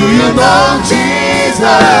 Do you know Jesus?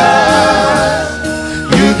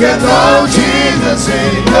 You can know Jesus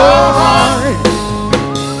in your heart.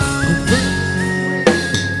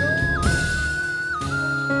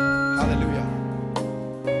 Hallelujah.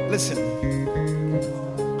 Listen,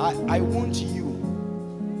 I want you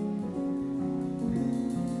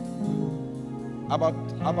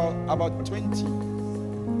about 20,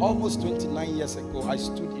 almost 29 years ago, I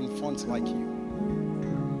stood in front like you.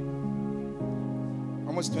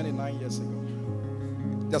 Almost 29 years ago,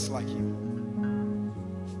 just like you.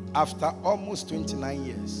 After almost 29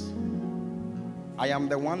 years, I am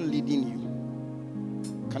the one leading you.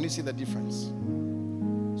 Can you see the difference?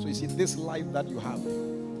 So you see, this life that you have,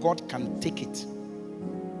 God can take it.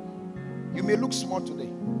 You may look small today,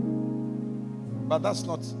 but that's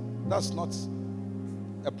not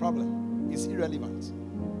a problem. It's irrelevant.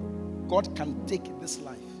 God can take this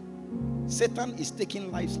life. Satan is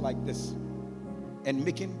taking lives like this and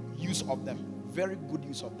making use of them, very good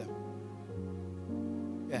use of them.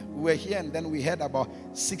 Yeah, we were here and then we heard about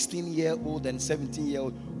 16-year-old and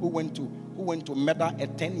 17-year-old who went to murder a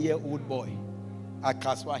 10-year-old boy at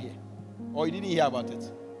Kaswa here. Or you didn't hear about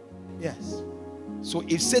it? Yes. So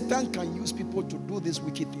if Satan can use people to do these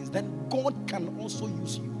wicked things, then God can also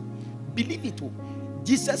use you. Believe it.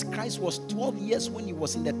 Jesus Christ was 12 years when he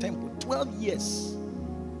was in the temple. 12 years.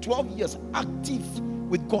 12 years active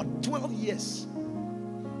with God. 12 years.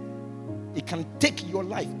 It can take your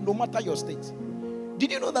life, no matter your state.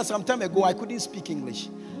 Did you know that some time ago I couldn't speak English?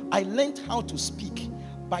 I learned how to speak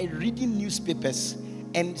by reading newspapers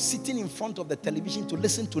and sitting in front of the television to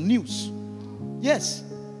listen to news. Yes.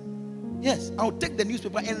 Yes. I'll take the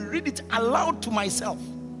newspaper and read it aloud to myself.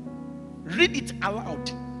 Read it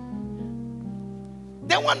aloud.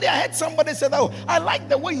 Then one day I heard somebody say, "Oh, I like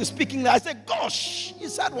the way you speak English." I said, "Gosh," he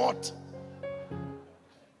said what?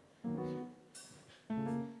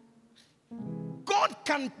 God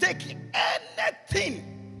can take anything.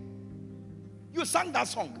 You sang that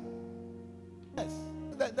song. Yes.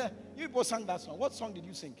 You people sang that song. What song did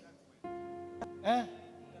you sing?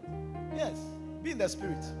 Yes. Be in the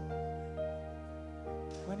spirit.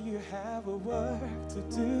 When you have a work to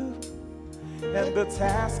do and the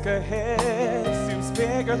task ahead seems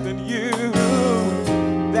bigger than you,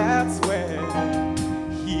 that's when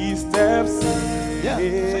he steps in. Yeah.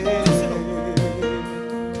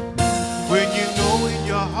 When you know in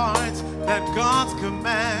your heart that God's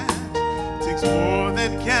command takes more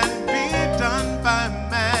than can be done by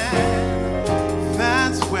man,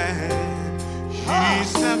 that's when he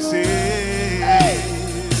steps in.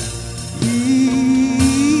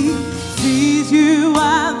 He sees you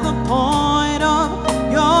at the point of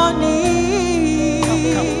your need.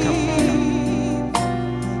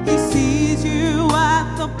 He sees you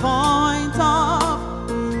at the point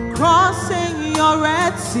of crossing your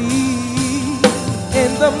Red Sea.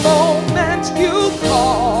 In the moment you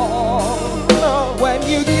call, when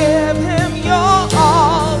you give him your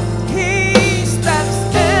all, he steps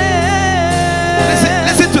in.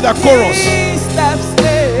 Listen to the chorus. He steps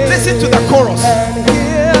in. Listen to the chorus. And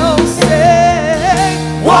he'll say,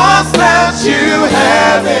 What's that you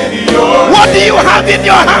have in your What do you have in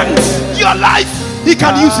your hands? Your life. He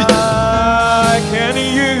can use it. I can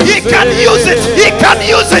use it. He can use it. He can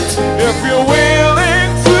use it. If you're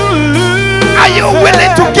willing to lose. Are you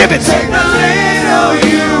willing to give it? Take the little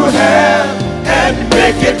you have and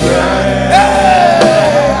make it right.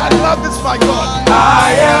 Hey, I love this, my God.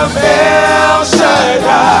 I am El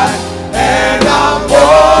Shaddai, and I'm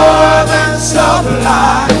more than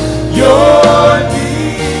supply your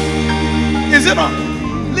need. Is it not?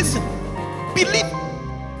 Listen, believe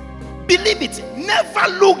it. Never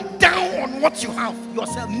look down on what you have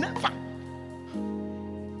yourself. Never.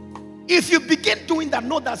 If you begin doing that,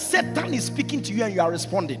 know that Satan is speaking to you and you are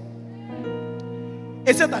responding.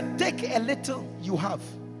 It said that take a little you have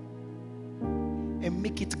and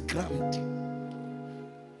make it grand.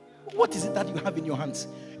 What is it that you have in your hands?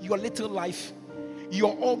 Your little life,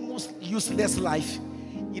 your almost useless life.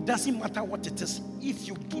 It doesn't matter what it is. If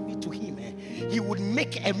you give it to him, he will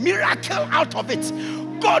make a miracle out of it.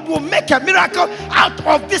 God will make a miracle out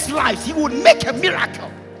of this life. He will make a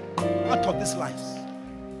miracle out of this life.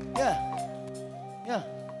 Yeah.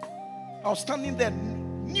 I was standing there,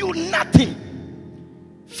 knew nothing.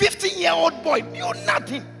 15-year-old boy, knew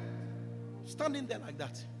nothing. Standing there like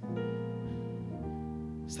that.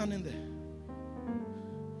 Standing there.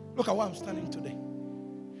 Look at where I'm standing today.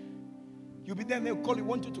 You'll be there and they'll call you,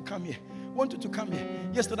 want you to come here. Want you to come here.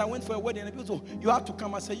 Yesterday I went for a wedding and people said, you have to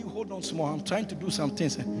come. I said, you hold on small. I'm trying to do some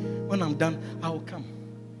things. When I'm done, I will come.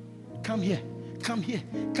 Come here. Come here.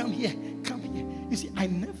 Come here. Come here. You see, I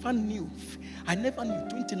never knew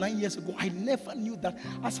 29 years ago, I never knew that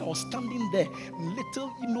as I was standing there,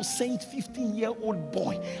 little innocent 15-year-old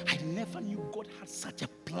boy, I never knew God had such a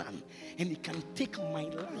plan. And He can take my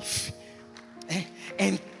life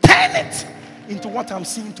and turn it into what I'm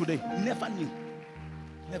seeing today. Never knew.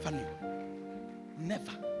 Never knew.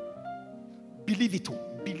 Never. Believe it.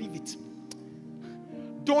 Believe it.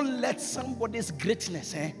 Don't let somebody's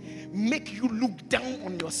greatness make you look down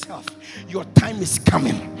on yourself. Your time is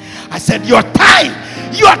coming. I said your time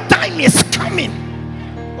is coming.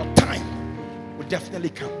 Your time will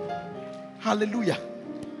definitely come. Hallelujah.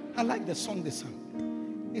 I like the song they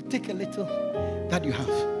sang. You take a little that you have.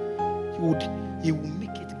 He will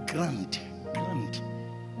make it grand.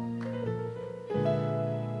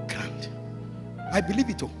 I believe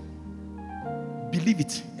it. Believe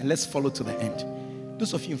it, and let's follow to the end.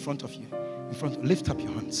 Those of you in front, lift up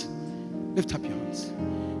your hands. Lift up your hands.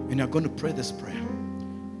 And you're going to pray this prayer.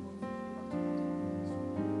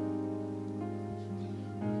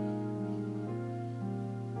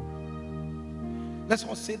 Let's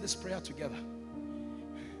all say this prayer together.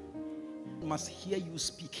 You must hear you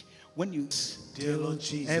speak. When you, dear Lord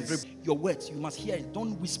Jesus, your words, you must hear it.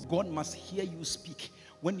 Don't whisper. God must hear you speak.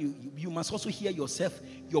 When you must also hear yourself,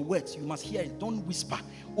 your words. You must hear it. Don't whisper.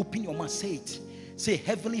 Open your mouth. Say it. Say,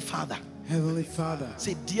 Heavenly Father. Heavenly Father.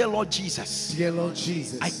 Say, dear Lord Jesus. Dear Lord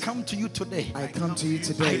Jesus. I come to you today. I come to you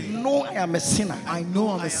today. I know I am a sinner. I know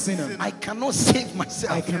I'm a sinner. I cannot save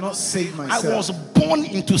myself. I cannot save myself. I was born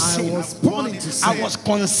into sin. I was born into sin. I was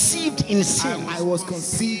conceived in sin. I was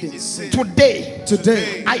conceived in sin.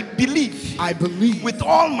 Today, I believe with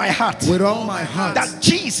all my heart that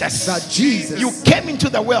Jesus, you came into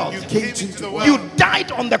the world. You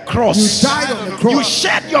died on the cross. You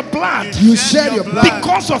shed your blood.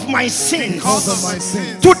 Because of my sins.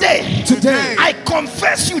 Today, I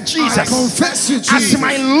confess you, Jesus, as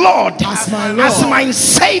my Lord, as my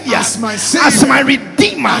Savior, as my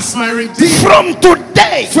Redeemer. From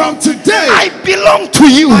today, I belong to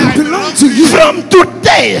you. From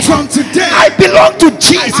today, I belong to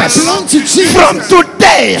Jesus. From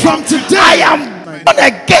today, I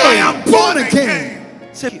am born again.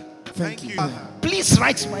 Thank you. Please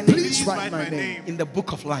write my name in the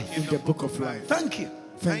book of life.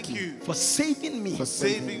 Thank you for saving me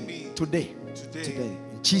today.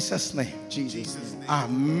 In Jesus' name.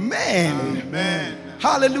 Amen.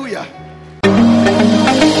 Hallelujah.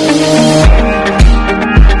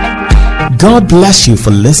 God bless you for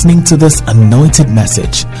listening to this anointed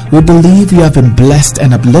message. We believe you have been blessed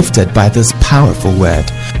and uplifted by this powerful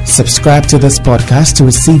word. Subscribe to this podcast to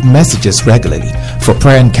receive messages regularly. For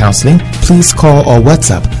prayer and counseling, please call or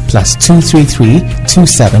WhatsApp +233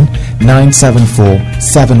 27 974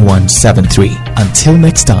 7173. Until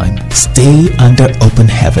next time, stay under open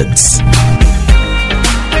heavens.